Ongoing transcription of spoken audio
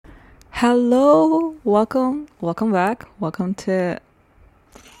Hello, welcome back. Welcome to.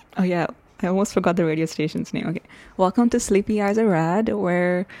 Oh yeah, I almost forgot the radio station's name. Okay, welcome to Sleepy Eyes Are Rad,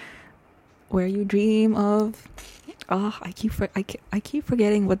 where you dream of. I keep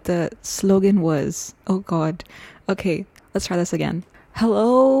forgetting what the slogan was. Oh God. Okay, let's try this again.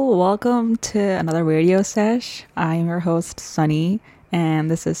 Hello, welcome to another radio sesh. I'm your host Sunny, and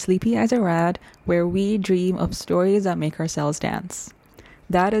this is Sleepy Eyes Are Rad, where we dream of stories that make ourselves dance.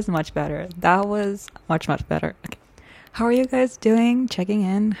 That is much better. That was much better. Okay. How are you guys doing? Checking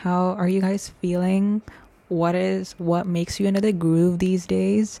in. How are you guys feeling? What makes you into the groove these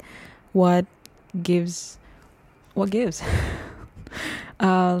days? What gives what gives?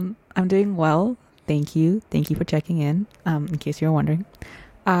 I'm doing well. Thank you. Thank you for checking in case you're wondering.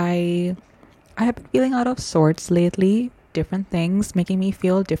 I I have been feeling out of sorts lately. Different things making me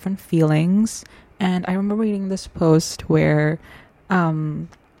feel different feelings. And I remember reading this post um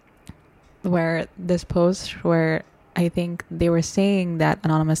where I think they were saying that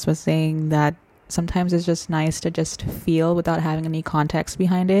Anonymous was saying that sometimes it's just nice to just feel without having any context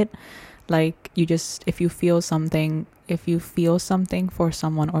behind it. Like if you feel something for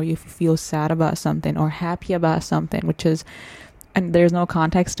someone, or if you feel sad about something or happy about something, and there's no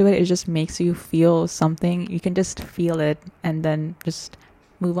context to it, it just makes you feel something. You can just feel it and then just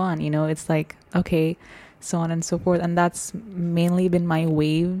move on. It's like, okay, so on and so forth. And that's mainly been my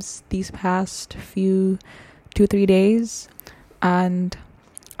waves these past few 2-3 days. And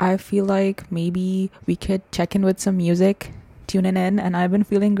I feel like maybe we could check in with some music, tuning in, and I've been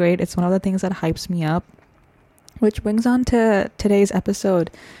feeling great. It's one of the things that hypes me up, which brings on to today's episode.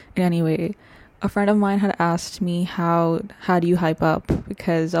 Anyway, a friend of mine had asked me how do you hype up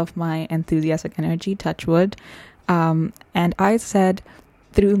because of my enthusiastic energy, touch wood. And I said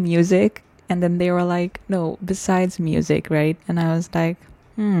through music, and then they were like, no, besides music, right? And I was like,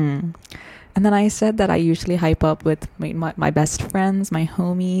 And then I said that I usually hype up with my best friends, my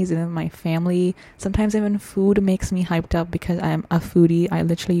homies, and my family. Sometimes even food makes me hyped up because I'm a foodie. I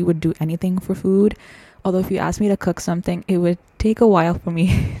literally would do anything for food. Although if you ask me to cook something, it would take a while for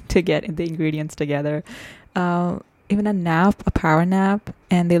me to get the ingredients together. Even a power nap,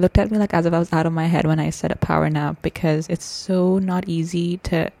 and they looked at me like as if I was out of my head when I said a power nap, because it's so not easy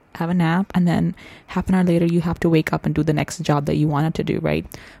to have a nap and then half an hour later you have to wake up and do the next job that you wanted to do, right?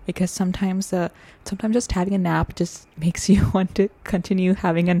 Because sometimes just having a nap just makes you want to continue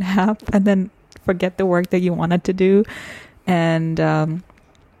having a nap and then forget the work that you wanted to do. And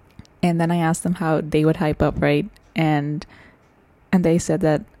then I asked them how they would hype up, right? And they said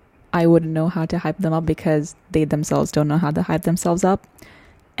that I wouldn't know how to hype them up because they themselves don't know how to hype themselves up.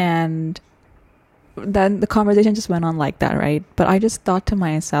 And then the conversation just went on like that, right? But I just thought to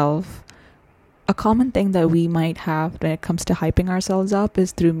myself, a common thing that we might have when it comes to hyping ourselves up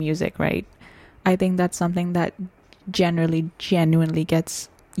is through music, right? I think that's something that genuinely gets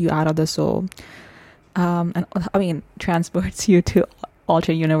you out of the soul. And I mean, transports you to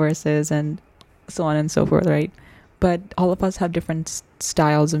alternate universes and so on and so forth, right? But all of us have different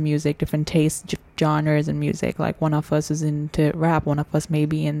styles of music, different tastes, genres in music. Like one of us is into rap, one of us may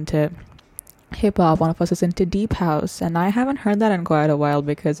be into hip hop, one of us is into deep house, and I haven't heard that in quite a while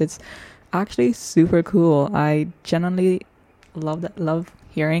because it's actually super cool. I genuinely love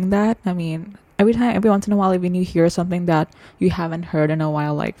hearing that. I mean, every once in a while, even you hear something that you haven't heard in a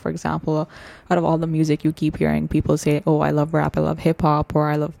while, like for example, out of all the music you keep hearing people say, oh, I love rap, I love hip hop, or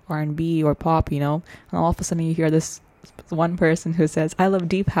I love R&B or pop, and all of a sudden you hear this one person who says, I love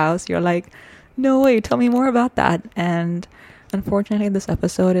deep house. You're like, no way, tell me more about that. And unfortunately, this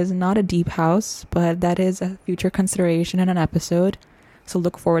episode is not a deep house, but that is a future consideration in an episode. So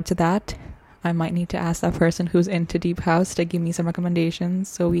look forward to that. I might need to ask that person who's into deep house to give me some recommendations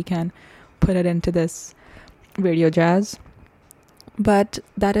so we can put it into this radio jazz. But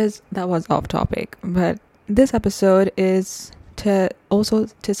that was off topic. But this episode is to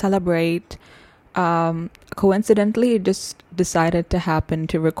celebrate. Coincidentally, it just decided to happen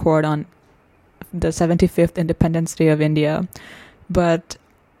to record on the 75th Independence Day of India. But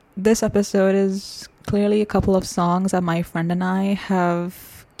this episode is clearly a couple of songs that my friend and I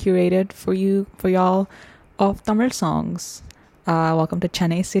have curated for y'all, of Tamil songs. Welcome to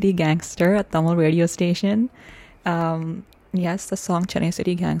Chennai City Gangster, a Tamil radio station. Yes, the song Chennai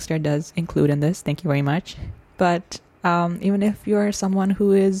City Gangster does include in this. Thank you very much. But even if you're someone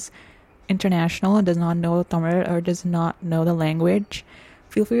who is international and does not know Tamil or does not know the language,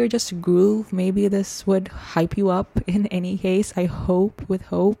 feel free to just groove. Maybe this would hype you up in any case. I hope, with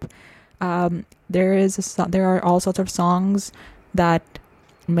hope. There are all sorts of songs that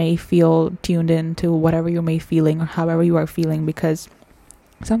may feel tuned in to whatever you may feeling or however you are feeling, because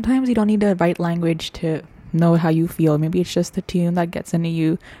sometimes you don't need the right language to know how you feel. Maybe it's just the tune that gets into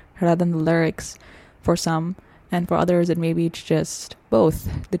you rather than the lyrics for some. And for others, maybe it's just both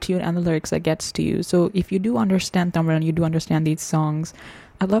the tune and the lyrics that gets to you. So if you do understand Tamil and you do understand these songs,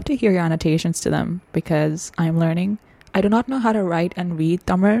 I'd love to hear your annotations to them because I'm learning. I do not know how to write and read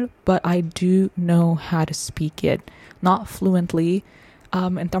Tamil, but I do know how to speak it. Not fluently.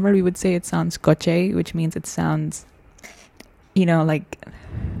 In Tamil, we would say it sounds coche, which means it sounds, like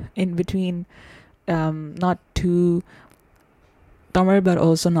in between, not too Tamil, but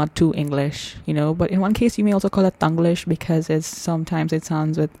also not too English, But in one case, you may also call it Tanglish because sometimes it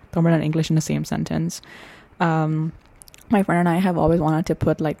sounds with Tamil and English in the same sentence. My friend and I have always wanted to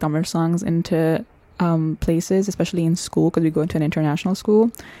put like Tamil songs into places, especially in school, because we go into an international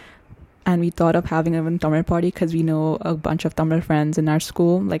school. And we thought of having a Tamil party because we know a bunch of Tamil friends in our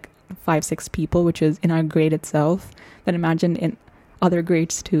school, like 5-6 people, which is in our grade itself. Then imagine in other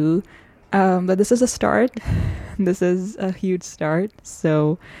grades too. But this is a start. This is a huge start.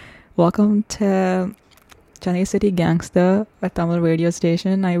 So welcome to Chennai City Gangster, a Tamil radio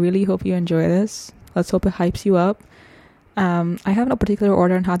station. I really hope you enjoy this. Let's hope it hypes you up. I have no particular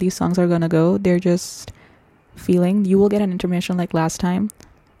order on how these songs are gonna go. They're just feeling. You will get an intermission like last time.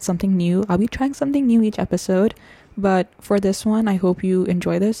 Something new. I'll be trying something new each episode. But for this one, I hope you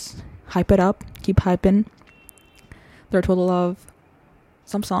enjoy this. Hype it up. Keep hyping. There are a total of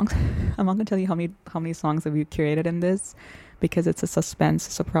some songs. I'm not gonna tell you how many songs that we curated in this because it's a suspense,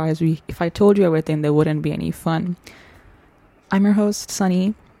 a surprise. If I told you everything, there wouldn't be any fun. I'm your host,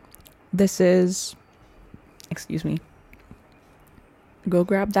 Sunny. This is, excuse me. Go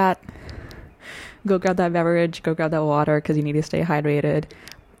grab that beverage. Go grab that water because you need to stay hydrated.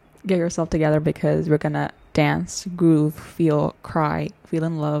 Get yourself together because we're gonna dance, groove, feel, cry, feel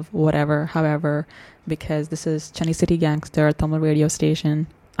in love, whatever, however. Because this is Chennai City Gangster, a Tamil radio station.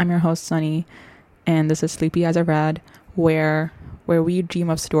 I'm your host, Sunny, and this is Sleepy as a Rad, where we dream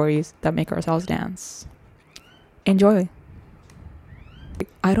of stories that make ourselves dance. Enjoy.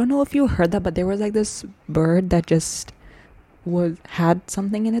 I don't know if you heard that, but there was like this bird that just had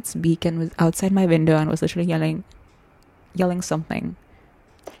something in its beak and was outside my window and was literally yelling something.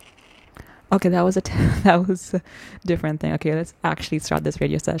 Okay, that was a different thing. Okay, let's actually start this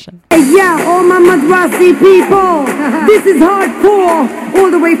radio session. Hey, yeah, all my Madrasi people, this is hardcore,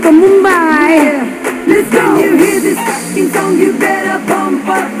 all the way from Mumbai. Let's go. When you hear this fucking song, you better pump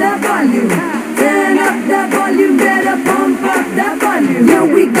up the volume. Turn up the volume, better pump up the volume. Yeah,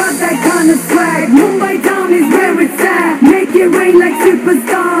 we got that kind of swag. Mumbai town is where it's at. Make it rain like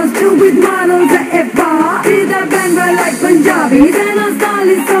superstars, chill with models at F-bar. See the band like Punjabi, then our style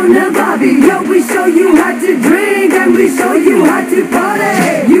is so nababi. Yo, we show you how to drink and we show you how to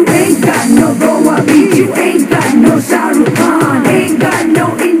party. You ain't got no Goa beach, you ain't got no Shah Rukh Khan, ain't got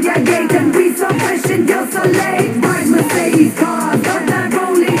no India Gate, and we so fresh and you're so late. Ride Mercedes cars, got that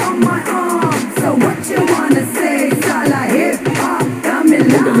rolling on my arm. So what you wanna say? Sala hip hop, Tamil.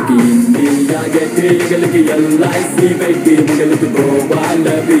 எங்களுக்கு LIC வைத்து உங்களுக்கு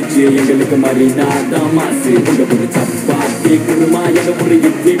Gopala beach எங்களுக்கு மரினா தமாசு உங்களுக்கு சப்பாத்தி குருமா எங்க ஒரு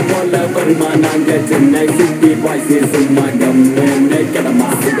இட்லி போல வருமா நாங்க சென்னை சிட்டி பாய்ஸ் சும்மா கம்மு கிடமா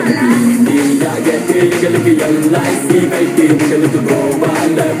எங்களுக்கு எல்ஐசி வைத்து உங்களுக்கு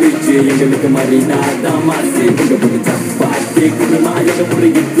கோபால பீச்சு எங்களுக்கு மரினா தமாசு உங்களுக்கு சப்பாத்தி குருமா எங்க ஒரு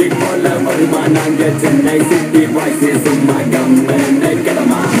இட்லி போல வருமா நாங்க சென்னை சிட்டி பாய்ஸ் சும்மா கம்மு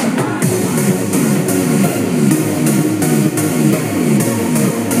கிடமா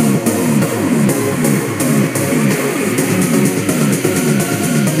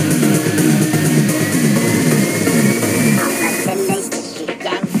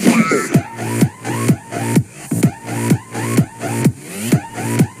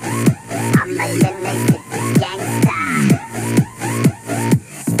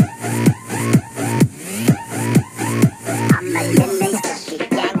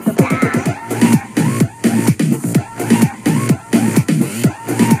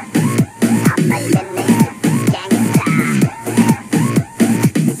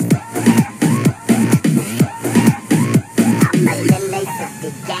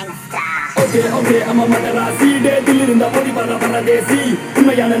I'm a Madarasi, Dillinda Odibara Paradesi,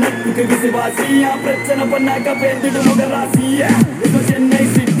 Mayana Naku Visivasi, Pretana Panaka Pendu Madarasi, it's a Chennai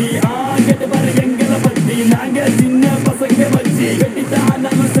City, get the Barangala Patti, Naga Sinna Pasakavachi,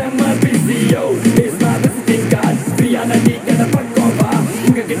 Petitana Sama Pisio, it's not a visiting card, Triana Nika the Pakova,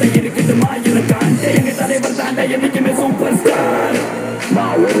 you can get a Yirik the Maya Kante, and it's a Levatanda, you became a superstar.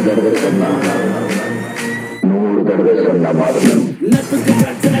 Now, what is the Let's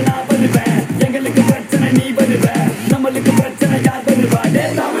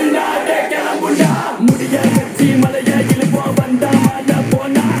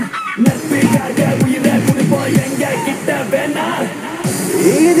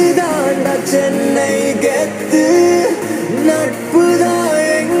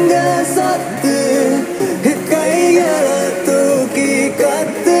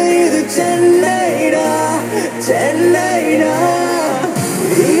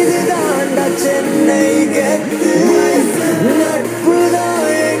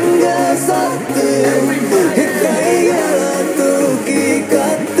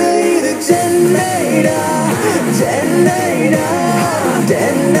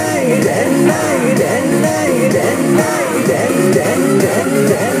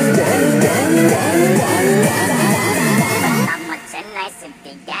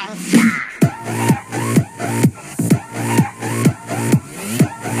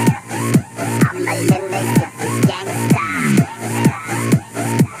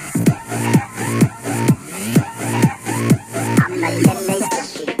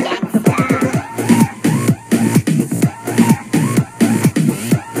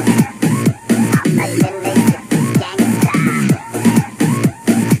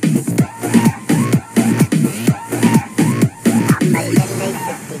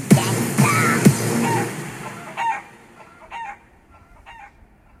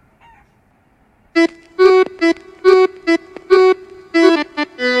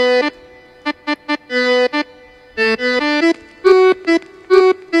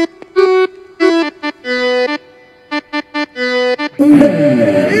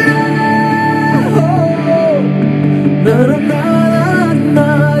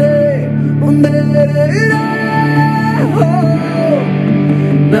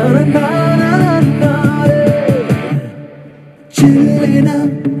சில்லேன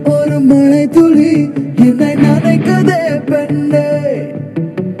ஒரு மழை துளி என்னை நினைக்கதே பெண்ணே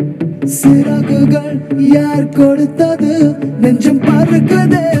சிறகுகள் யார் கொடுத்தது நெஞ்சம்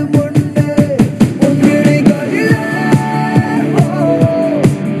பறக்கதே முன்னே உன் விழிகளிலே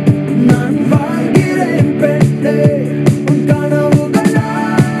நான் வாழ்கிறேன் பெண்ணே உன் கனவுகளாய்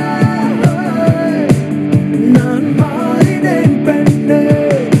நான் மாறினேன் பெண்ணே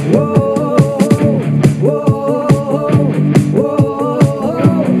ஓ ஓ ஓ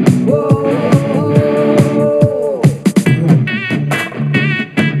ஓ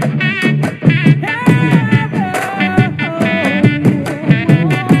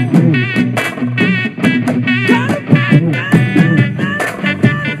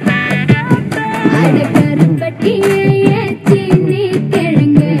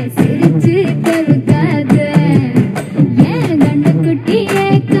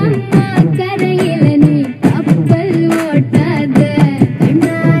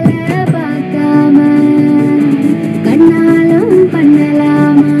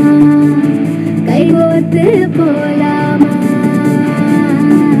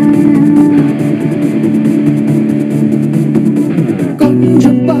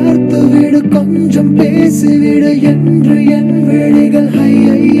கொஞ்சம் பார்த்து விடு கொஞ்சம் பேசிவிடு என்று என் விழிகள்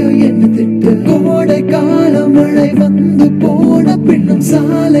ஐயோ என்ன திட்டு கோடை கால மழை வந்து போன பின்னும்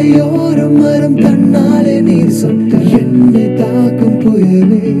சாலையோரம் மரம் கண்ணாலே நீர் சொட்டு என்னை தாக்கும்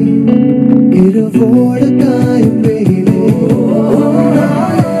புயலே இரவோடு காயும் வெயிலே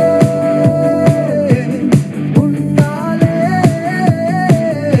உன்னாலே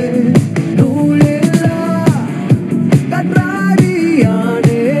நூலில்லா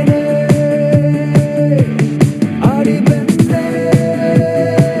கற்றாடியானேனே அடி பெண்ணே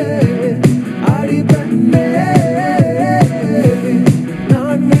அடி பெண்ணே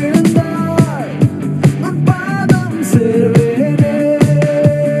நான் விழுந்தால் உன் பாதம் சேர்வேனே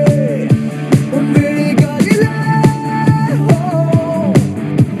உன் விழிகளிலே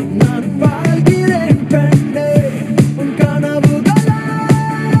நான் வாழ்கிறேன் பெண்ணே உன் கனவுகளாய்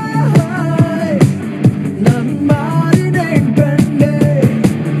நான் மாறினேன் பெண்ணே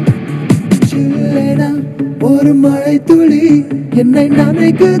சில்லேன ஒரு மழை துளி என்னை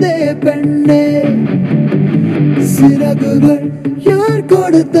நினைக்குதே பெண்ணே சிறகுகள் யார்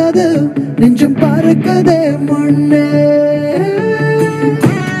கொடுத்தது நெஞ்சம் பறக்கதே முன்னே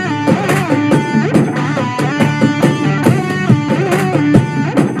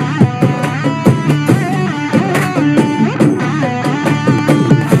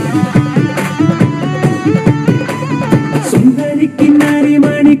சுந்தரிக்கு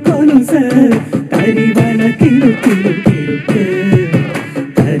நரிமணி கொலுச கரிவள கிழு கிழு கிழு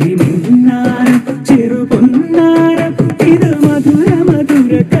கரி மின்னாரம் சிறு பொன்னாரம் இது மதுர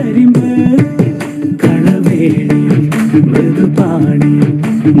மதுர கரிம்பு களவேணி மிருது பாணி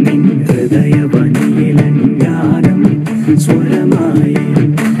நின் ஹிருதய வனியிலங்காரம் സ്വരമായി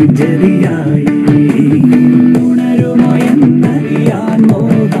ജരിയായി ഉണരുമോ എന്നറിയാൻ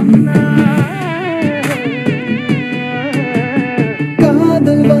മോഹം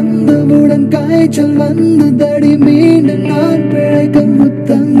காதல் வந்தவுடன் காய்ச்சல் வந்ததடி மீண்டும் நான் பிழைக்க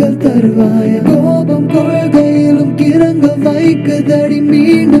முத்தங்கள் தருவாய கோபம் கொள்கையிலும் கிறங்க வைக்கதடி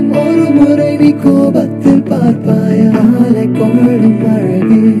மீண்டும் ஒரு முறை நீ கோபத்தில் பார்ப்பாய ஆலை கொள்ளும்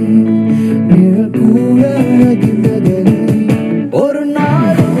அழகே நிழல் கூட அழகின்றதே ஒரு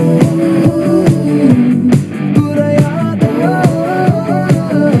நாளும் குறையாத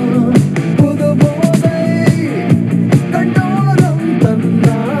புது போதை கண்டோரம்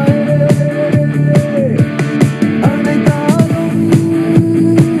தந்தாயே அனைத்தாலும்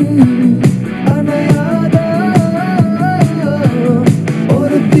அணையாத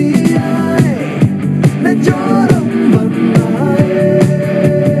ஒரு தீயாய் நெஞ்சோரம் வந்தாயே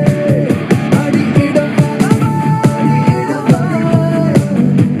அடியிடம்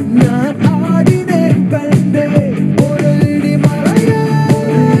நான் ஆடினேன் பெண்ணே ஒரு இடி மழையாய்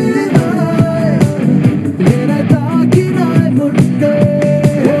என்னை தாக்கினாய் முன்னே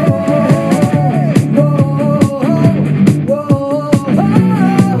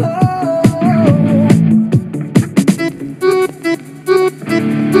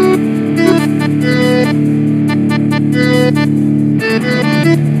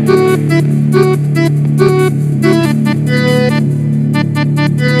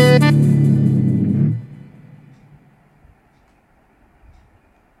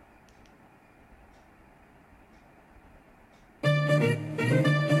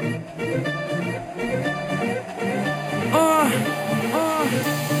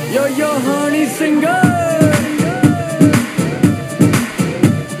Yo, honey singer.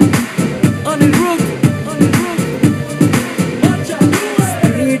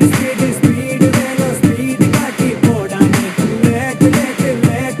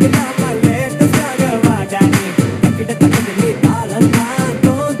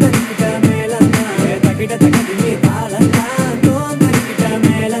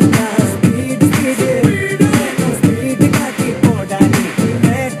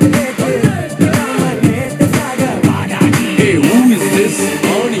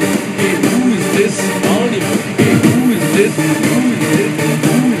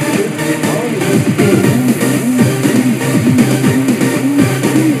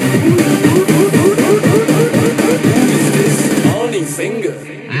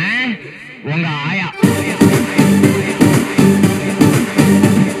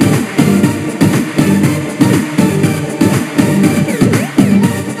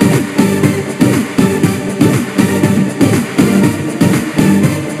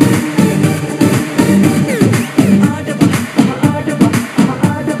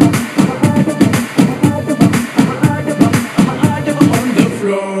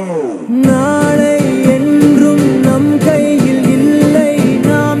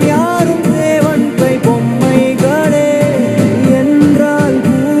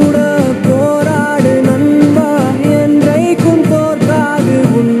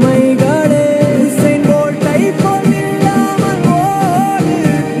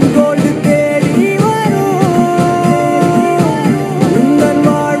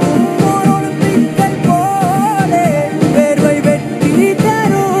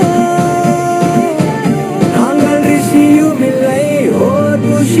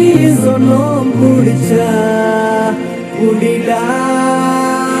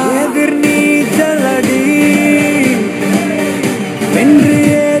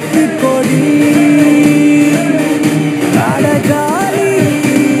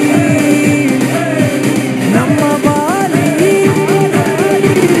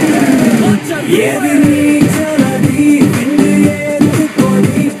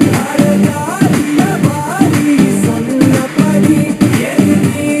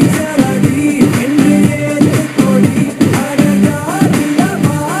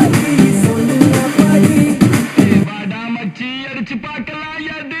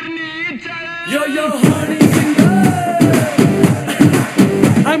 Yo, yo, honey singer,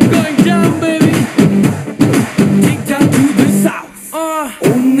 I'm going down, baby. Take down to the south.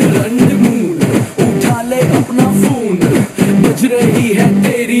 Only रंग मून उठा ले अपना फोन, बज रही है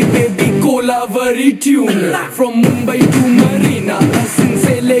तेरी baby Kolaveri tune. From Mumbai to Marina, Haasan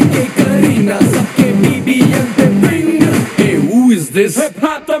से लेके करीना, सबके BBM पे bring. Hey, who is this? Hip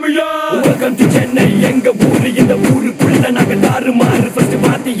hop Tamila. Welcome to Chennai, எங்க ஊரு இந்த ஊருக்குள்ள நாங்க தாறுமாறு. First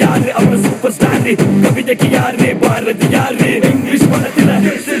பார்த்து யாரு அவன் சூப்பர் ஸ்டார், கவிதைக்கு யாரு பாரதி யாரு, இங்கிலீஷ் படத்துல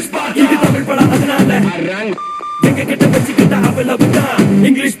இது தமிழ் படம் அதனால எங்க கிட்ட வச்சுக்கிட்ட அவ்வளவுதான்,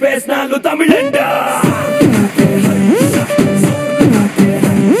 இங்கிலீஷ் பேசினாலும் தமிழண்டா.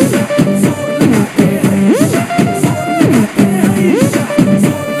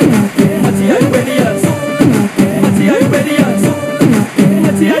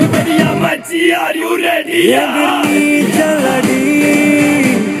 Are you ready? எதிர்நீச்சலடி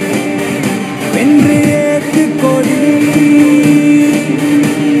வென்று ஏத்து கொடி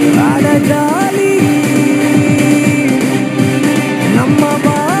அடஜாலி நம்ம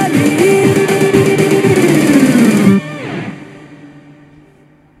poly.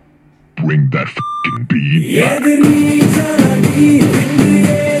 Bring that f***ing beat. எதிர்நீச்சலடி வென்று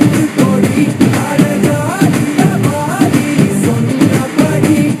ஏத்து கொடி அடஜாலி பாலி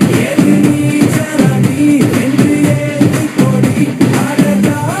சொன்னபடி. எதிர்நீச்சலடி வென்று ஏத்து கொடி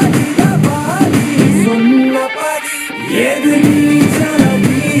அடஜாலி பாலி சொன்னபடி.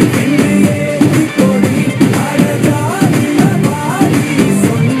 எதிர்நீச்சலடி வென்று ஏத்து கொடி அடஜாலி பாலி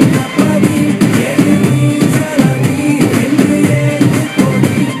சொன்னபடி. எதிர்நீச்சலடி வென்று ஏத்து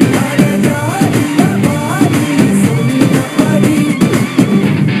கொடி அடஜாலி பாலி சொன்னபடி.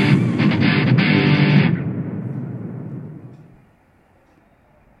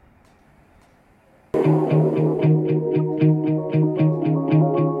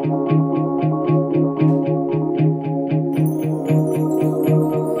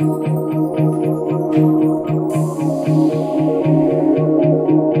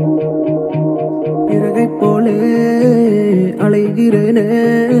 இறகை போலே அலைகிறேனே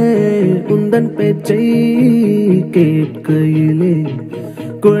உந்தன் பேச்சை கேட்கையிலே,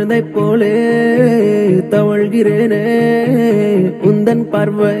 குழந்தை போலே தவழ்கிறேனே உந்தன்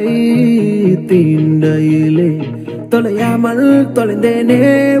பார்வை தீண்டையிலே. தொலையாமல் தொலைந்தேனே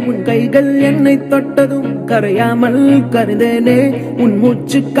உன் கைகள் என்னை தொட்டதும், கரையாமல் கரைந்தேனே உன்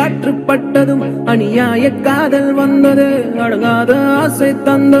மூச்சு காற்றுப்பட்டதும். அநியாய காதல் வந்தது, அடங்காத ஆசை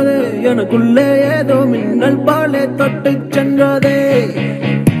தந்தது, எனக்குள்ளே ஏதோ மின்னல் போலே தொட்டு சென்றதே.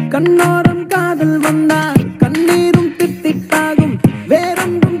 கண்ணோரம் காதல் வந்தால் கண்ணீரும் தித்திப்பாகும்,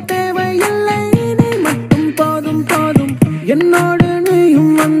 வேறொன்றும் தேவையில்லை நீ மட்டும் போதும் போதும். என்னோடு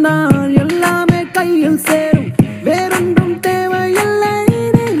நீயும் வந்தால் எல்லாமே கையில் சேரும், வேறொன்றும் தேவையில்லை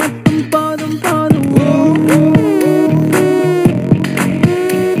நீ மட்டும் போதும் போதும்.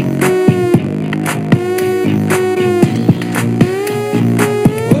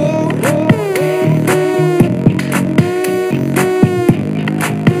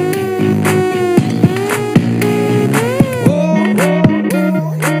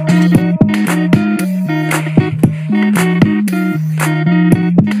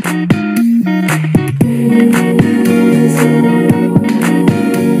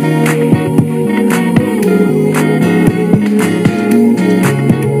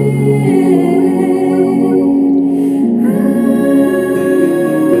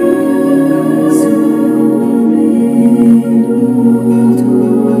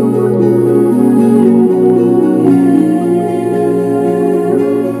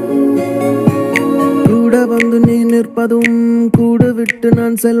 நிற்பதும் கூடு விட்டு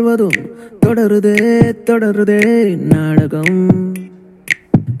நான் செல்வதும் தொடருதே தொடருதே நாடகம்.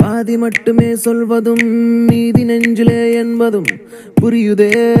 பாதி மட்டுமே சொல்வதும் மீதி நெஞ்சிலே என்பதும்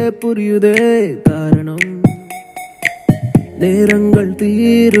புரியுதே புரியுதே காரணம். நேரங்கள்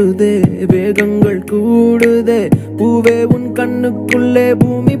தீருதே வேகங்கள் கூடுதே, பூவே உன் கண்ணுக்குள்ளே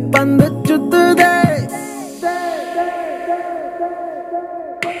பூமி பந்து சுத்துதே.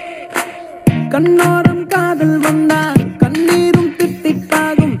 கண்ணோரம் காதல் வந்தால் கண்ணீரும்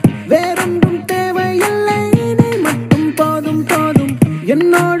தித்திப்பாகும், வேறொன்றும் தேவையில்லை நீ மட்டும் போதும் போதும்.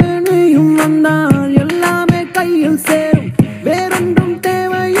 என்னோடு நீயும் வந்தால் எல்லாமே கையில் சேரும், வேறொன்றும்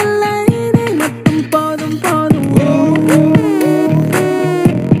தேவையில்லை நீ மட்டும் போதும் போதும்.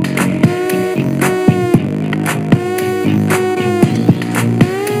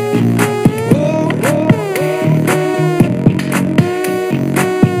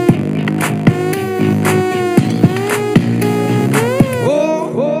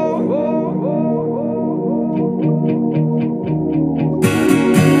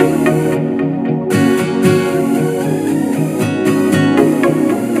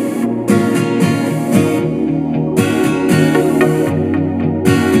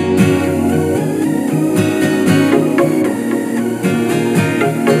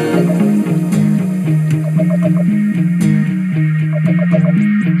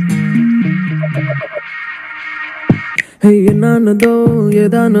 என்னானதோ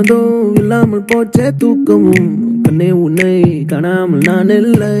ஏதானதோ இல்லாமல் போச்சே தூக்கமும் கண்ணே உன்னை காணாமல் நான்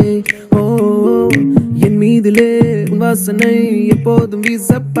இல்லை ஓ என் மீதிலே உன் வாசனை எப்போதும்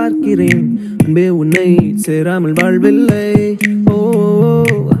வீச பார்க்கிறேன் அன்பே உன்னை சேராமல் வாழ்வில்லை ஓ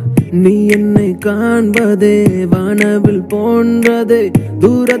நீ என்னை காண்பதே வானவில் போன்றதே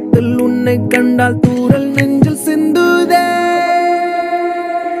தூரத்தில் உன்னை கண்டால் தூரல் நெஞ்சில் சிந்துதே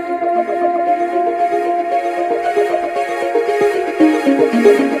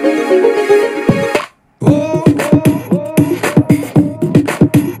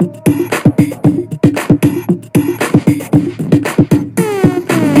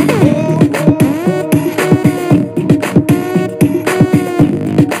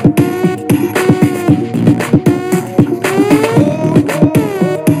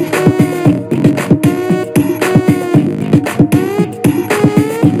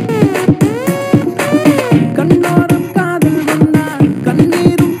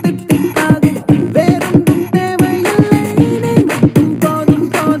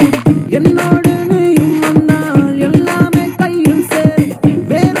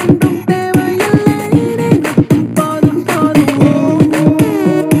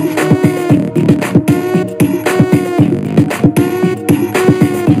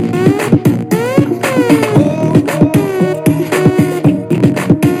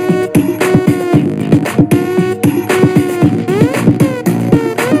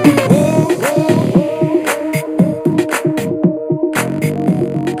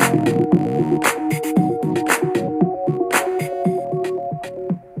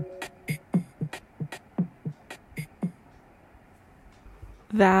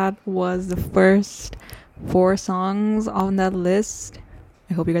That was the first 4 songs on that list.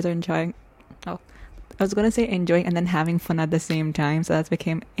 I hope you guys are enjoying. Oh, I was gonna say enjoying and then having fun at the same time, so that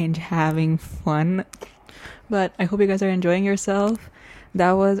became having fun. But I hope you guys are enjoying yourself.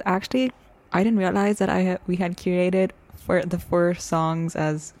 That was actually, I didn't realize that we had curated for the 4 songs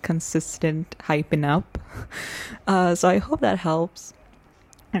as consistent hyping up. So I hope that helps.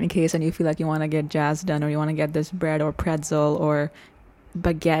 In case and you feel like you want to get jazz done, or you want to get this bread or pretzel or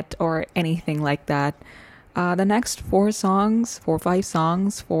baguette or anything like that. The next 4 songs, 4 5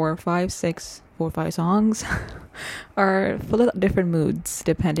 songs, 4 5 6 4 5 songs are full of different moods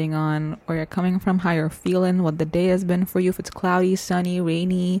depending on where you're coming from, how you're feeling, what the day has been for you, if it's cloudy, sunny,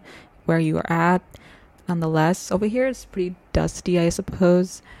 rainy, where you are at. Nonetheless, over here it's pretty dusty, I suppose,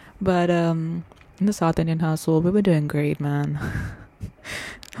 but in the South Indian household we were doing great, man.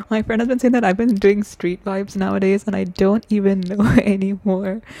 My friend has been saying that I've been doing street vibes nowadays and I don't even know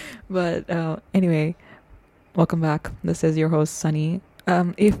anymore. But anyway, welcome back. This is your host, Sunny.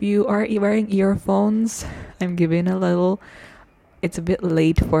 If you are wearing earphones, I'm giving a little... It's a bit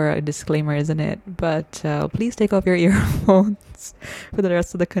late for a disclaimer, isn't it? But please take off your earphones for the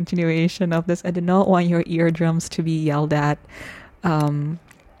rest of the continuation of this. I do not want your eardrums to be yelled at.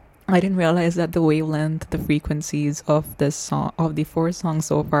 I didn't realize that the wavelength, the frequencies of this song, of the 4 songs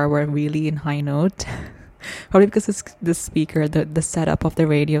so far, were really in high note. Probably because the speaker, the setup of the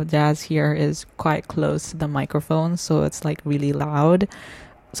radio jazz here is quite close to the microphone, so it's like really loud.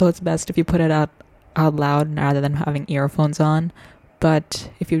 So it's best if you put it out loud rather than having earphones on. But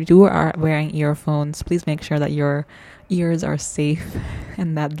if you are wearing earphones, please make sure that your ears are safe and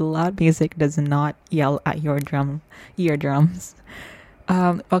that the loud music does not yell at your eardrums.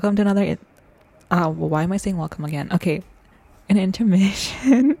 Welcome to another... why am I saying welcome again? Okay, an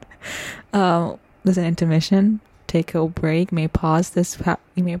intermission. There's an intermission. Take a break. You may pause this...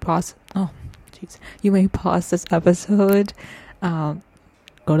 You may pause this episode.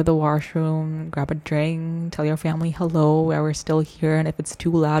 Go to the washroom, grab a drink, tell your family hello, where we're still here. And if it's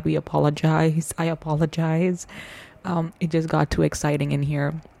too loud, we apologize. I apologize. It just got too exciting in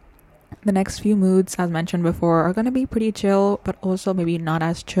here. The next few moods, as mentioned before, are going to be pretty chill, but also maybe not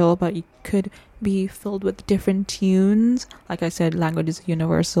as chill, but it could be filled with different tunes. Like I said, language is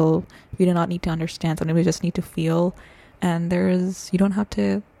universal. We do not need to understand something, we just need to feel. And you don't have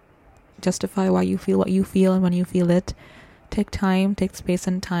to justify why you feel what you feel and when you feel it. Take space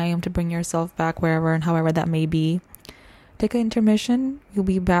and time to bring yourself back wherever and however that may be. Take an intermission.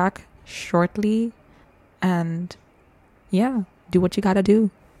 You'll be back shortly. And yeah, do what you gotta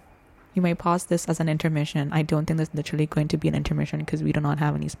do. You may pause this as an intermission. I don't think this is literally going to be an intermission because we do not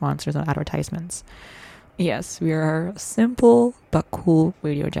have any sponsors or advertisements. Yes, we are simple but cool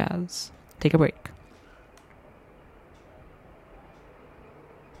radio jazz. Take a break.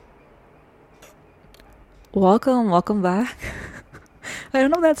 Welcome back. I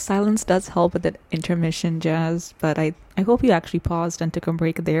don't know if that silence does help with the intermission jazz, but I hope you actually paused and took a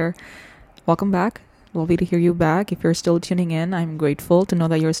break there. Welcome back. Lovely to hear you back. If you're still tuning in, I'm grateful to know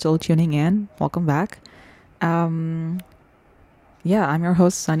that you're still tuning in. Welcome back. Yeah, I'm your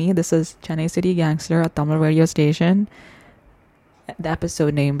host, Sunny. This is Chennai City Gangster, a Tamil radio station. The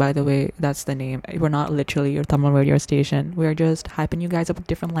episode name, by the way, that's the name. We're not literally your Tamil radio station. We're just hyping you guys up with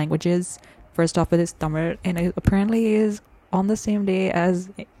different languages. First off, it is Tamil, and it apparently is on the same day as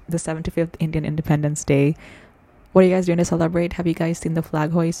the 75th Indian Independence Day. What are you guys doing to celebrate? Have you guys seen the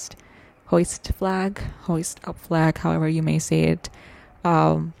flag hoist up flag, however you may say it?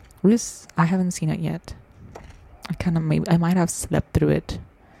 I haven't seen it yet. I might have slept through it.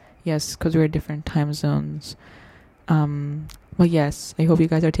 Yes, because we're different time zones. But yes, I hope you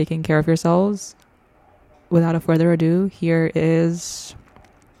guys are taking care of yourselves. Without a further ado, here is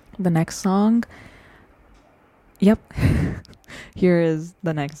the next song. Yep. Here is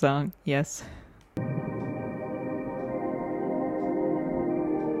the next song. Yes.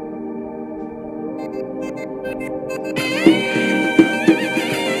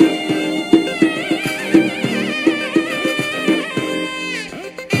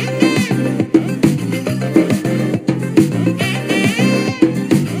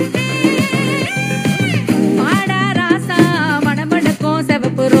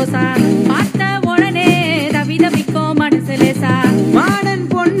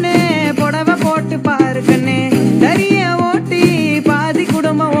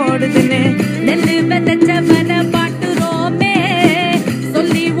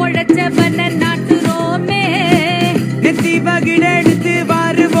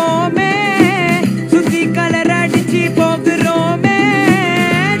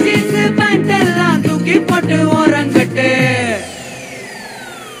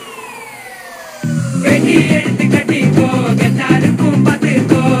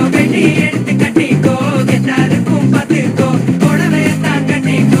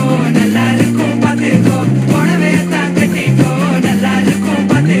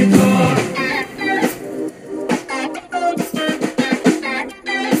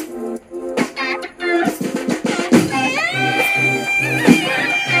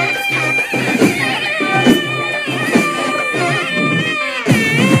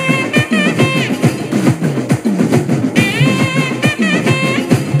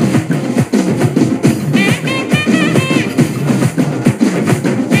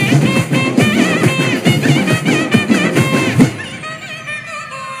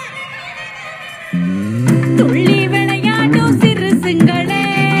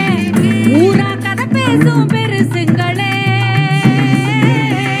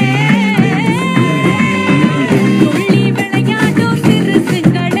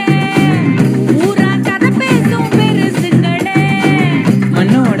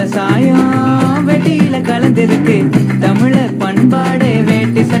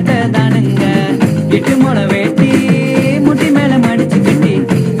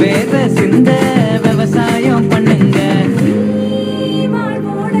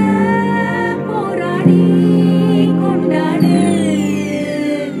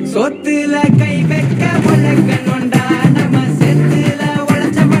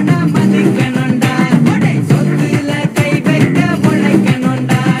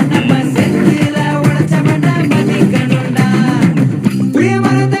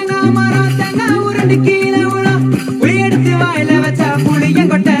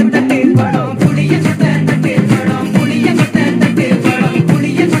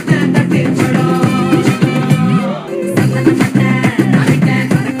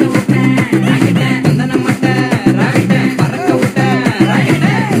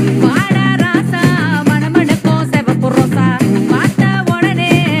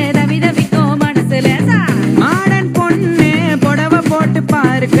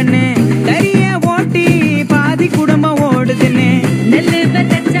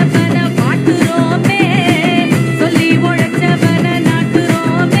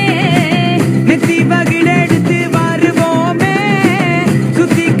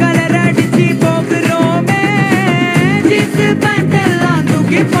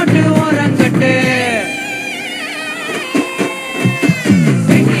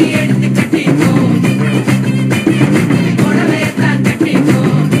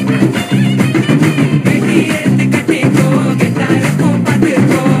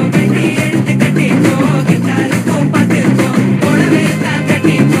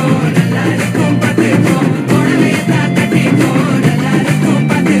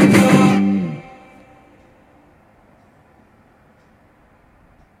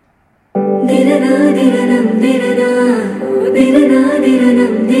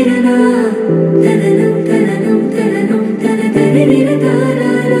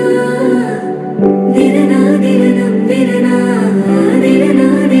 Did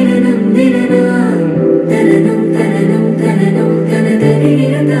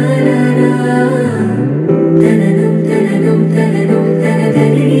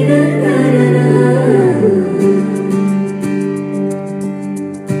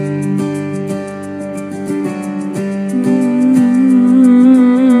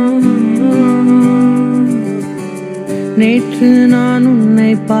நேற்று நான் உன்னை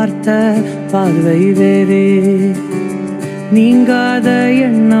பார்த்த பார்வை வேறே, நீங்காத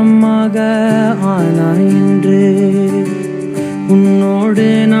எண்ணமாக ஆனாய் இன்று. உன்னோடு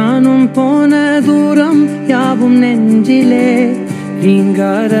நானும் போன தூரம் யாவும் நெஞ்சிலே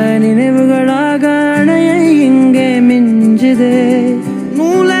ரீங்கார நினைவுகளாக அணைய இங்கே மிஞ்சுதே.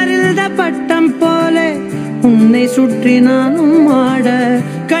 நூலறிந்த பட்டம் போல உன்னை சுற்றி நானும் ஆட,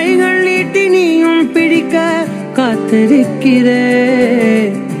 கைகள் நீட்டி நீயும் பிடிக்க காத்திருக்கிறே.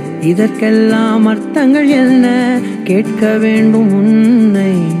 இதற்கெல்லாம் அர்த்தங்கள் என்ன கேட்க வேண்டும்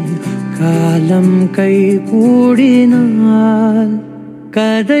உன்னை. காலம் கை கூடினால்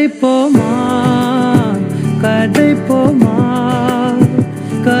கதை போமா, கதை போமா,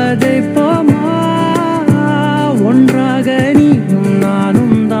 கதை போமா. ஒன்றாக நீயும்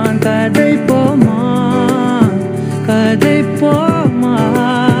நானும் தான் கதை போமா, கதை போமா,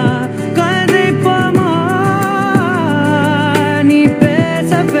 கதை போமா. நீ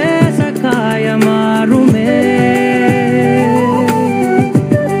பேச பேச காயமாறுமே.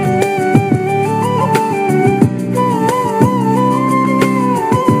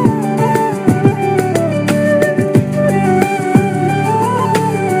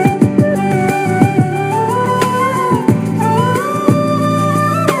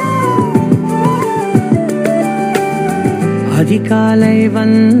 அதிகாலை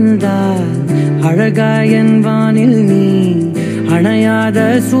வந்தால் அழகாயன் வானில் நீ அணையாத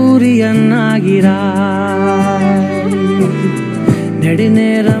சூரியன் ஆகிறாய்.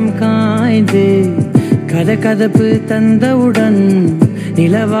 நெடுநேரம் காய்ந்து கதகதப்பு தந்தவுடன்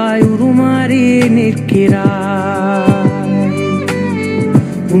நிலவாய் உருமாறி நிற்கிறாய்.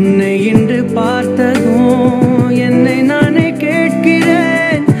 உன்னை இன்று பார்த்ததும் என்னை நானே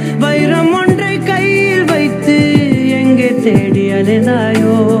கேட்கிறேன். வைரம் ஒன்றை கையில் வைத்து எங்கே தேடி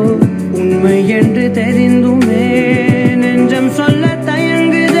அலைந்தாயோ. உண்மை என்று தெரிந்துமே நெஞ்சம் சொல்ல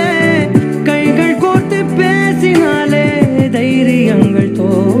தயங்குதே. கைகள் கோர்த்து பேசினாலே தைரியங்கள்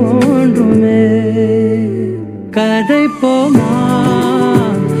தோன்றுமே. கதை போமா,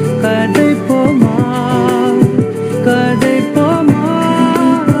 கதை போமா, கதை போமா.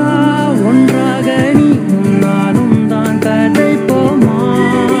 ஒன்றாக நீயும் நானும் தான் கதை போமா,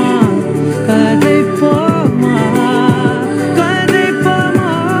 கதை போமா, கதை போமா.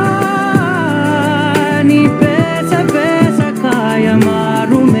 நீ பேச பேச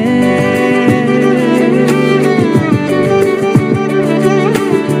காயமாறுமே.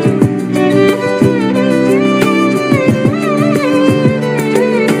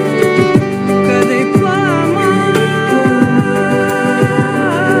 கதை போமா,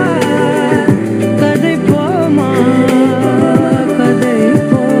 கதை போமா, கதை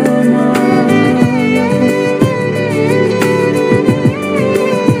போமா.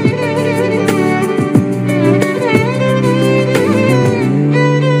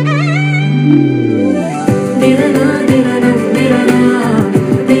 திரனா திரனம் திரனா,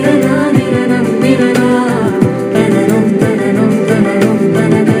 திரனா திரனம் திரனா, தனனம் தனனம் தனனம்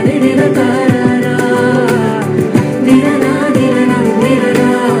தனதரிர தாரா. திரனா திரனம் திரனா,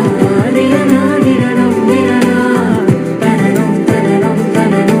 திரனா திரனம் திரனா, தனனம் தனனம்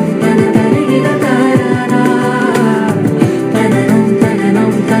தனனம் தனதரிர தாரா. தனனம்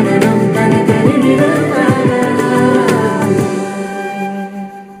தனனம் தனனம் தனதரிர தாரா.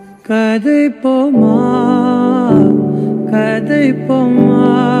 கதை போமா, கதை போமா,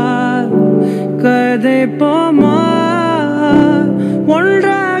 கதை போமா.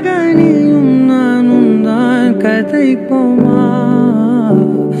 ஒன்றாக நீயும் நானும் தான் கதை போமா,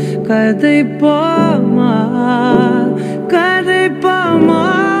 கதை போமா, கதை போமா.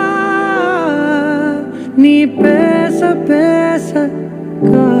 நீ பேச பேச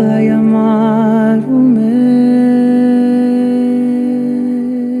காயமாறுமே.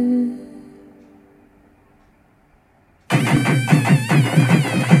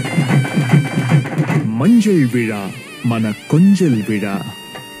 மஞ்சள் விழா மன கொஞ்சல் விழா,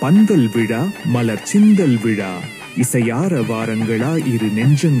 பந்தல் விழா மலர் சிந்தல் விழா, இசையார வாரங்களா இரு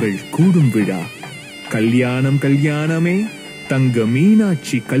நெஞ்சங்கள் கூடும் விழா. கல்யாணம் கல்யாணமே தங்க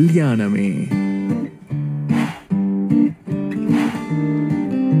மீனாட்சி கல்யாணமே.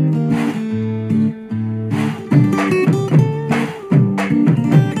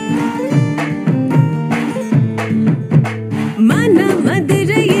 மன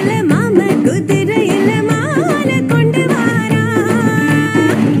மதுரையில மாம குதிரையில மாலை கொண்டு வாரா.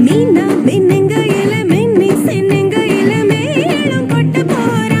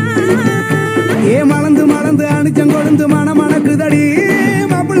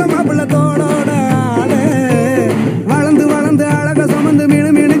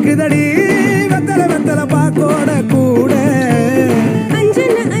 பாக்கோட கூட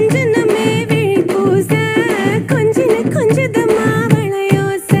அஞ்சன அஞ்சனமே விழி பூச கொஞ்சின கொஞ்சதமா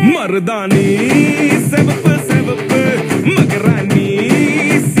வளையோச மருதாணி செவப்பு செவப்பு மகராணி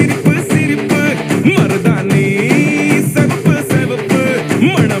சிரிப்பு சிரிப்பு மருதாணி செவப்பு செவப்பு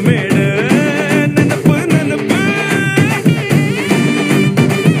மணமேட நினப்பு நினப்பு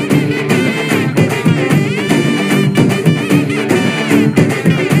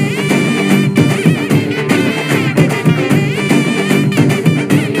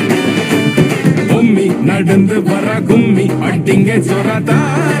பொம்மி நடந்து வர கும்மி அட்டிங்க சொர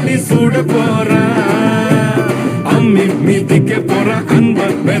தாலி சூட போறா அம்மி மீதிக்க போற அன்ப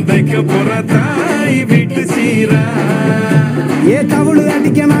விதைக்க போற தாய் வீட்டு சீரா ஏ தவுளு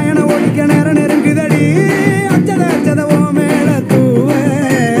அடிக்க நாயன ஒழிக்க நேரம் நெருங்குதடி அச்சத அச்சத ஓ மேல தூவ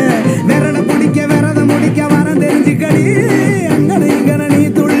விரட பிடிக்க விரத முடிக்க வரம் தெரிஞ்சுக்கடி அங்கன இங்கன நீ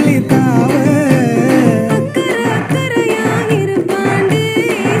துள்ளி தாவ அக்கற அக்கறையாய் இருப்பாண்டு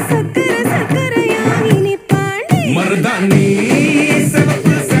சக்கர சக்கரையாய் இனிப்பாண்டு மருதாணி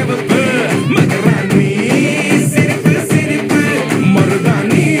செவப்பு செவப்பு மகராணி சிரிப்பு சிரிப்பு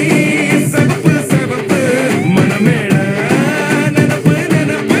மருதாணி செவப்பு செவப்பு மணமேட நினப்பு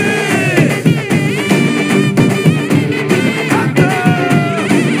நினப்பு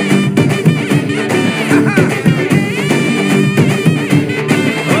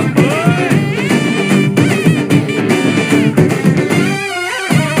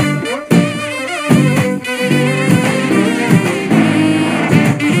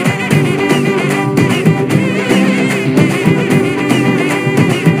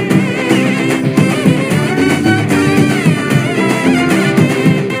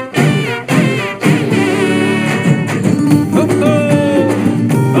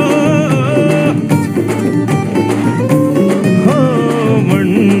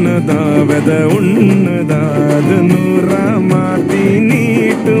மண்ணதாவத உன்னதாத நூறா மாத்தி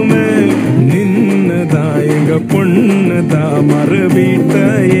நீட்டுமே நின்னதா எங்க பொண்ணுதா மறு வீட்ட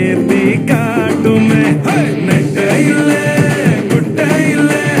ஏத்தி காட்டுமே நெட்ட இல்ல குட்ட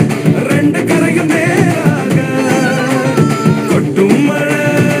இல்ல ரெண்டு கரையும் நேராக கொட்டும் மழை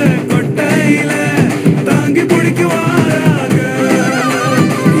கொட்டையில தாங்கி பிடிக்குவாராக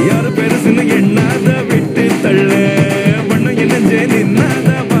யாரு பெருசுன்னு எண்ணாத விட்டு தள்ள மண்ணு இணைஞ்சே நின்னாத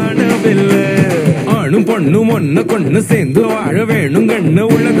வானவில்ல ஆணும் பொண்ணும் ஒண்ணு கொண்ணு சேர்ந்து வாழ வேணும் கண்ணு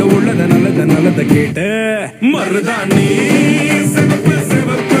உள்ளத உள்ளத நல்லத நல்லத கேட்ட மருதாணி சிவப்பு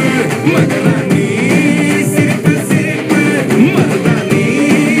சிவப்பு மகராணி சிரிப்பு சிரிப்பு மருதாணி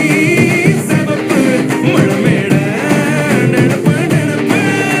சிவப்பு மழமேட நினப்பு நினப்பு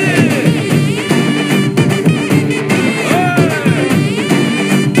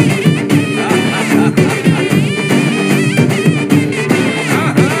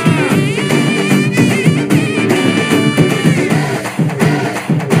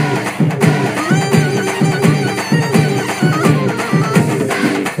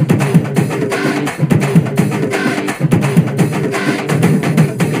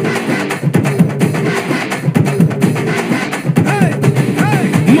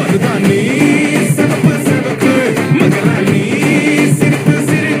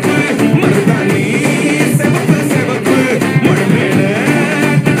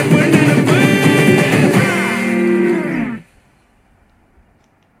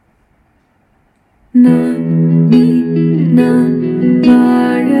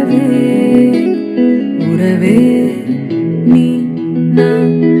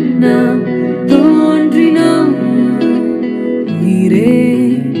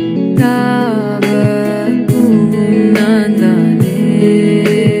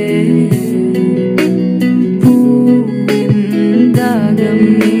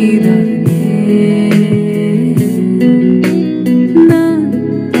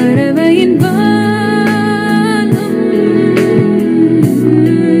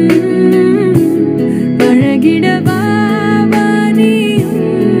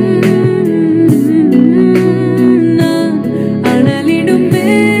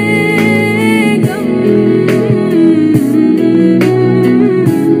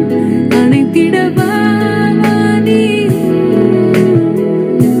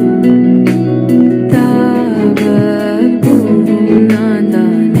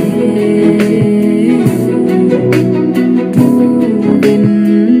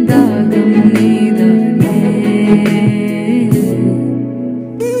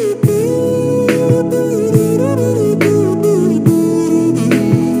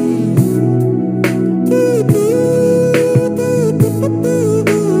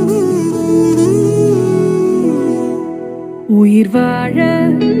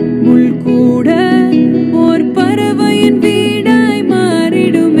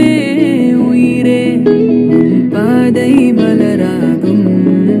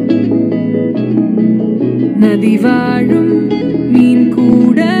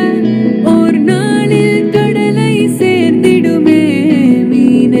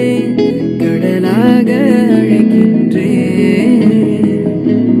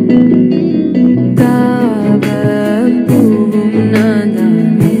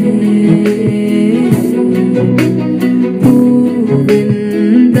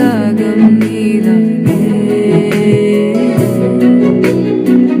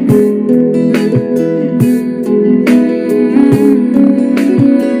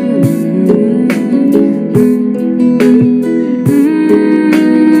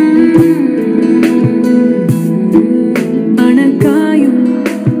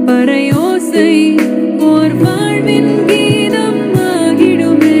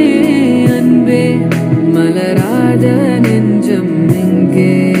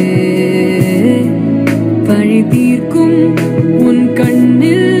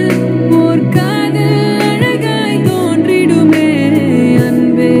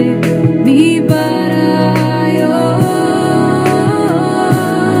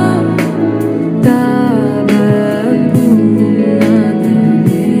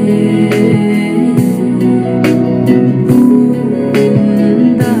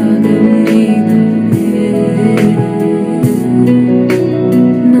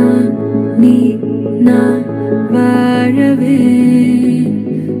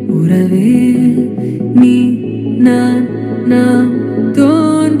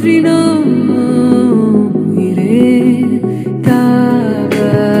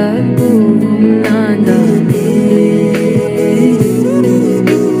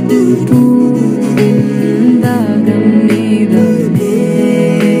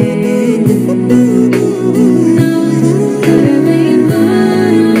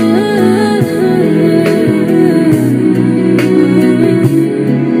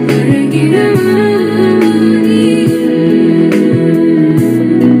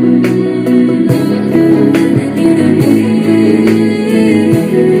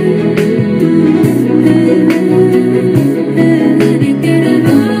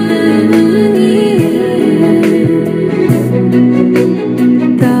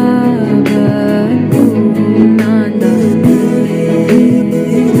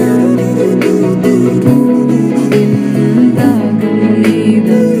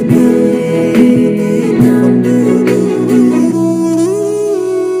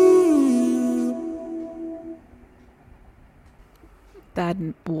That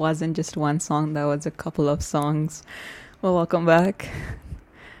wasn't just one song, that was a couple of songs. Well, welcome back.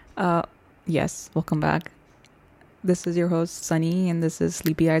 Yes, welcome back. This is your host, Sunny, and this is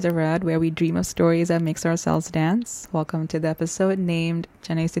Sleepy Eyes Are Red, where we dream of stories that makes ourselves dance. Welcome to the episode named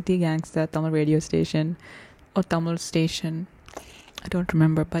Chennai City Gangster Tamil Radio Station. Or Tamil Station. I don't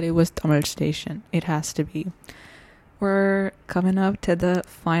remember, but it was Tamil Station. It has to be. We're coming up to the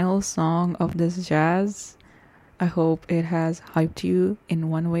final song of this jazz. I hope it has hyped you in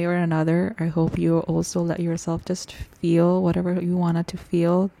one way or another. I hope you also let yourself just feel whatever you wanted to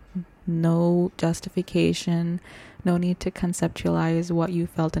feel. No justification. No need to conceptualize what you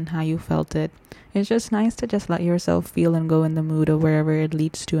felt and how you felt it. It's just nice to just let yourself feel and go in the mood of wherever it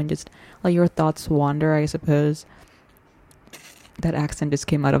leads to and just let your thoughts wander, I suppose. That accent just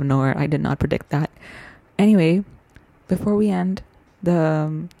came out of nowhere. I did not predict that. Anyway, before we end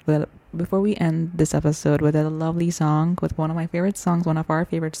this episode with a lovely song, with one of my favorite songs, one of our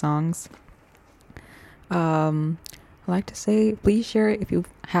favorite songs, I'd like to say, please share if you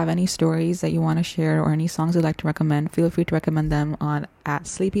have any stories that you want to share or any songs you'd like to recommend. Feel free to recommend them on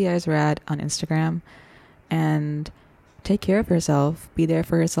 @SleepyEyesRad on Instagram. And take care of yourself. Be there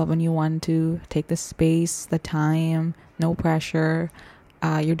for yourself when you want to. Take the space, the time, no pressure.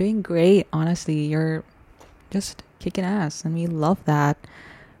 You're doing great, honestly. You're just kicking ass, and we love that.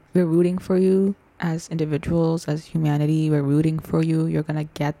 We're rooting for you as individuals, as humanity. We're rooting for you. You're gonna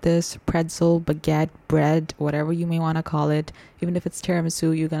get this pretzel, baguette, bread, whatever you may want to call it. Even if it's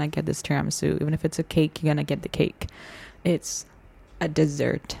tiramisu, you're gonna get this tiramisu. Even if it's a cake, you're gonna get the cake. It's a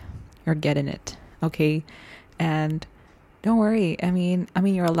dessert. You're getting it, okay? And don't worry. I mean,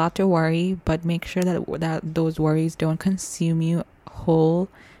 you're allowed to worry, but make sure that those worries don't consume you whole.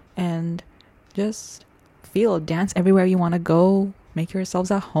 And just feel, dance everywhere you want to go. Make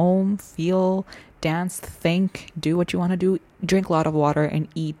yourselves at home. Feel, dance, think, do what you want to do. Drink a lot of water and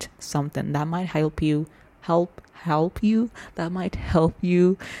eat something that might help you. That might help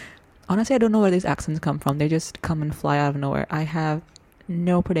you. Honestly, I don't know where these accents come from. They just come and fly out of nowhere. I have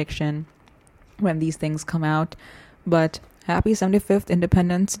no prediction when these things come out, but happy 75th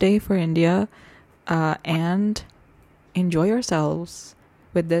Independence Day for India, and enjoy yourselves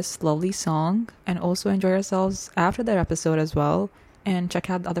with this lovely song, and also enjoy yourselves after that episode as well, and check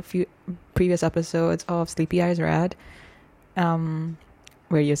out the other few previous episodes of Sleepy Eyes Rad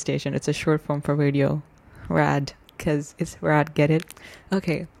radio station. It's a short form for radio. Rad, because it's rad, get it?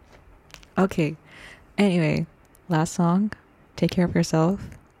 Okay, anyway, last song. Take care of yourself.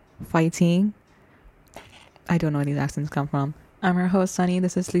 Fighting. I don't know where these accents come from. I'm your host, Sunny.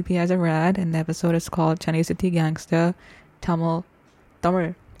 This is Sleepy Eyes Are Rad, and the episode is called Chennai City Gangster Tamil.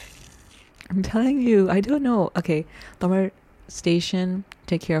 I'm telling you, I don't know. Okay, Tamil Station.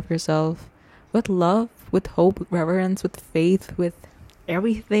 Take care of yourself. With love, with hope, with reverence, with faith, with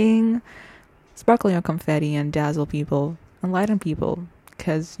everything. Sparkle your confetti and dazzle people. Enlighten people.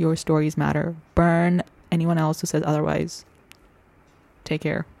 Because your stories matter. Burn anyone else who says otherwise. Take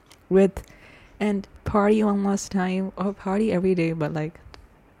care. And party one last time, or party every day, but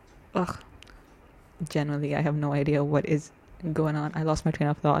generally I have no idea what is going on. I lost my train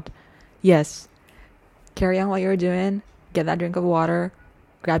of thought. Yes, carry on what you're doing. Get that drink of water.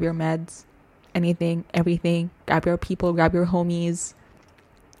 Grab your meds. Anything, everything. Grab your people, grab your homies,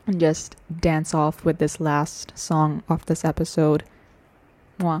 and just dance off with this last song of this episode.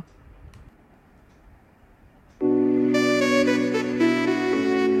 Mwah.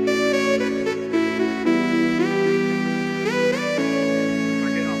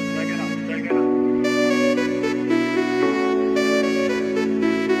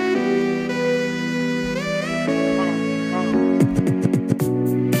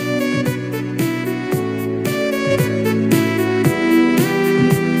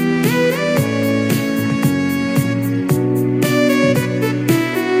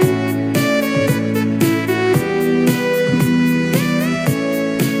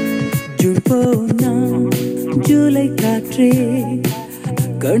 July காற்றே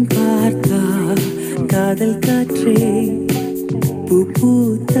கண் பார்த்தா காதல் காற்றே பூ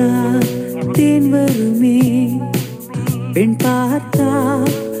பூத்தா தேன் வருமே பெண் பார்த்தா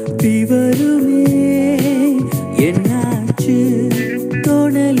தீ வருமே என்னாச்சு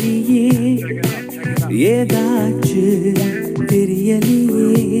தோணலியே ஏதாச்சு தெரியலையே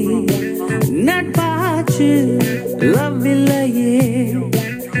நட்பாச்சு லவ் இல்லையே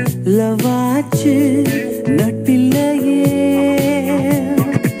லவாச்சு நட்பில்லையே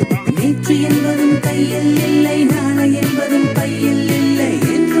நேற்று என்பதும் கையில் இல்லை நாளை என்பதும் பையில் இல்லை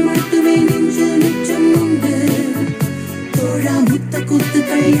என்று மட்டுமே நெஞ்சில் மிச்சம் உண்டு தோழா முத்த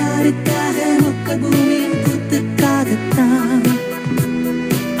கூத்துக்கள் யாருக்காக மொக்க பூமியின் கூத்துக்காகத்தான்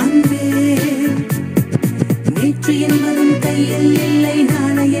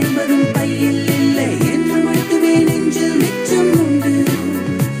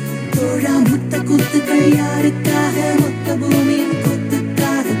கூத்துக்கள் யாருக்காக மொத்த பூமியின்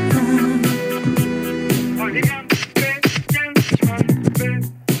கூத்துக்காகத்தான்.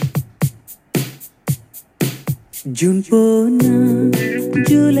 ஜூன் போனா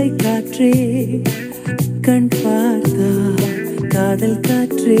ஜூலை காற்றே கண் பார்த்தா காதல்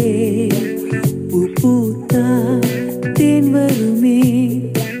காற்றே பூ பூத்தா தேன் வருமே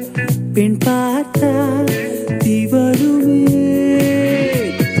பெண் பார்த்தா தீ வருமே.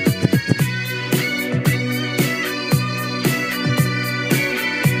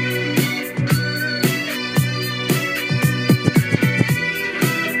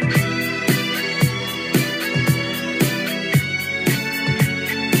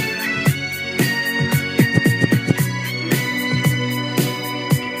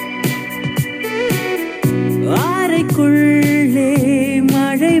 அறைக்குள்ளே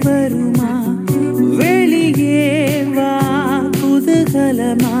மழை வருமா வெளியே வா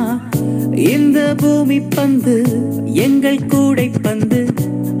குதூகலமா இந்த பூமி பந்து எங்கள் கூடை பந்து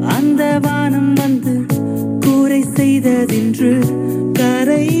அந்த வானம் வந்து கூரை செய்ததென்று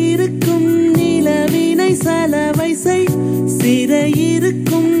கரை இருக்கும் நிலவினை சலவை செய்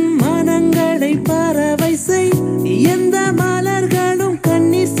சிறையிருக்கும் மனங்களை பறவை செய் எந்த மலர்களும்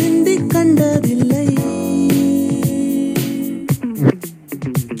கண்ணீர் சிந்தி கண்டதில்லை.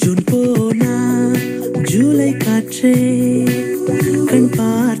 ஜூன் போனா ஜூலை காற்றே கண்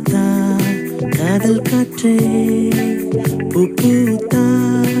பார்த்தா காதல் காற்றே பூ பூத்தா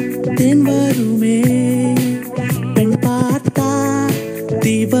தேன் வருமே பெண் பார்த்தா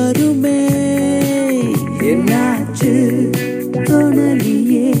தீ வருமே. என்னாச்சு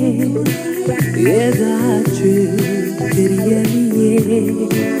தோணலியே ஏதாச்சு தெரியலையே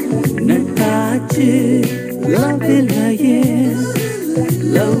நட்டாச்சு லவ் இல்லையே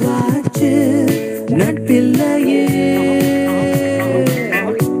லவ் ஆச்சு நட்பில்லையே.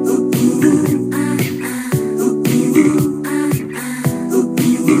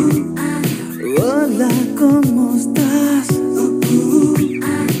 Hola, ¿cómo estás?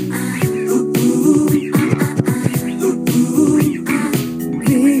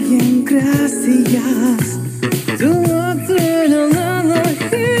 Bien, gracias.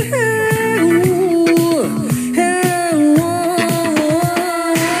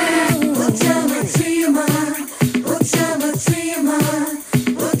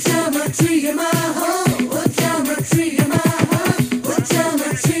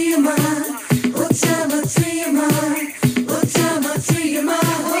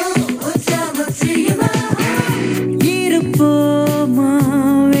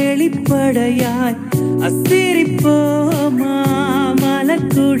 வெளிப்படையாய் அசிரிப்போமா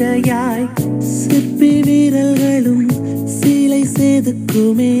மலக்குடையாய் சிற்பி வீரர்களும் சீலை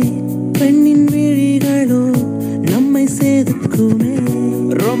சேதுக்குமே பெண்ணின் விழிகளோ நம்மை சேதுக்குமே.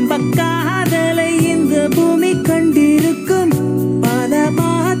 ரொம்ப காதலை இந்த பூமி கண்டிருக்கும் பல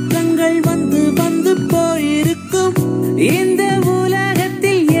மாற்றங்கள் வந்து வந்து போயிருக்கும் இந்த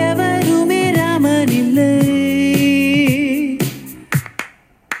உலகத்தில் எவருமே ராமன் இல்லை.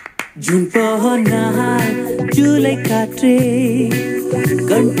 ஜூன் போனால் ஜூலை காற்றே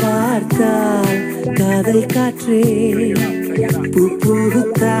கண் பார்த்தால் காதல் காற்றே பூ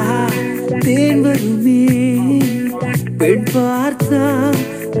பூத்தா தேன் வருமே பெண் பார்த்தா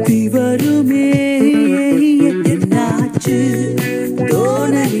தீ வருமே. என்னாச்சு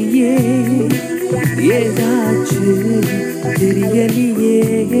தோணலியே ஏதாச்சு தெரியலையே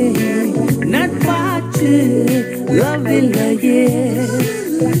நட்பாச்சு லவ் இல்லையே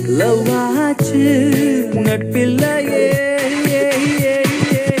லவ் ஆச்சு நட்பில்லையே.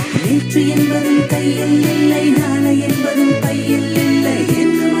 நேற்று என்பதும் கையில் இல்லை நாளை என்பதும் பையில் இல்லை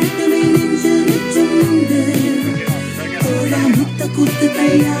என்று மட்டுமே நெஞ்சில் மிச்சம் உண்டு. தோழா மொத்த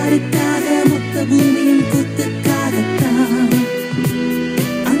கூத்துக்கள் யாருக்காக மொத்த பூமியின் கூத்துக்காகத்தான்.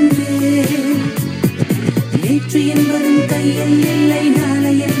 அன்றே நேற்று என்பதும் கையில் இல்லை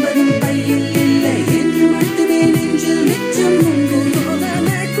நாளை